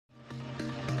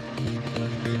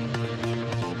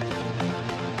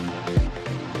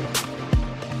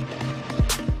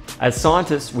As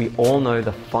scientists, we all know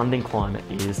the funding climate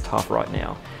is tough right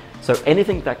now. So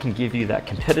anything that can give you that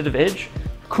competitive edge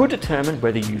could determine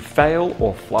whether you fail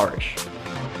or flourish.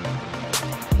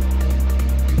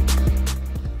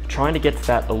 Trying to get to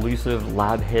that elusive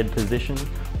lab head position,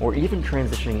 or even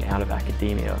transitioning out of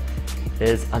academia,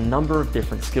 there's a number of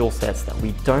different skill sets that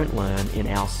we don't learn in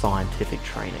our scientific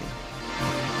training.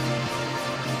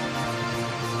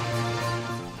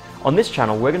 On this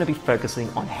channel, we're going to be focusing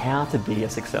on how to be a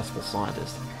successful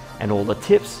scientist and all the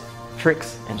tips,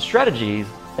 tricks, and strategies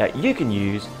that you can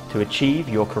use to achieve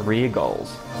your career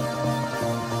goals.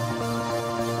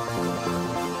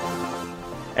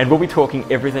 And we'll be talking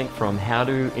everything from how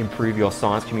to improve your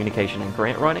science communication and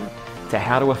grant writing, to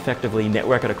how to effectively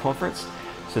network at a conference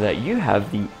so that you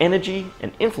have the energy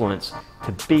and influence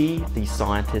to be the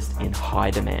scientist in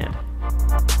high demand.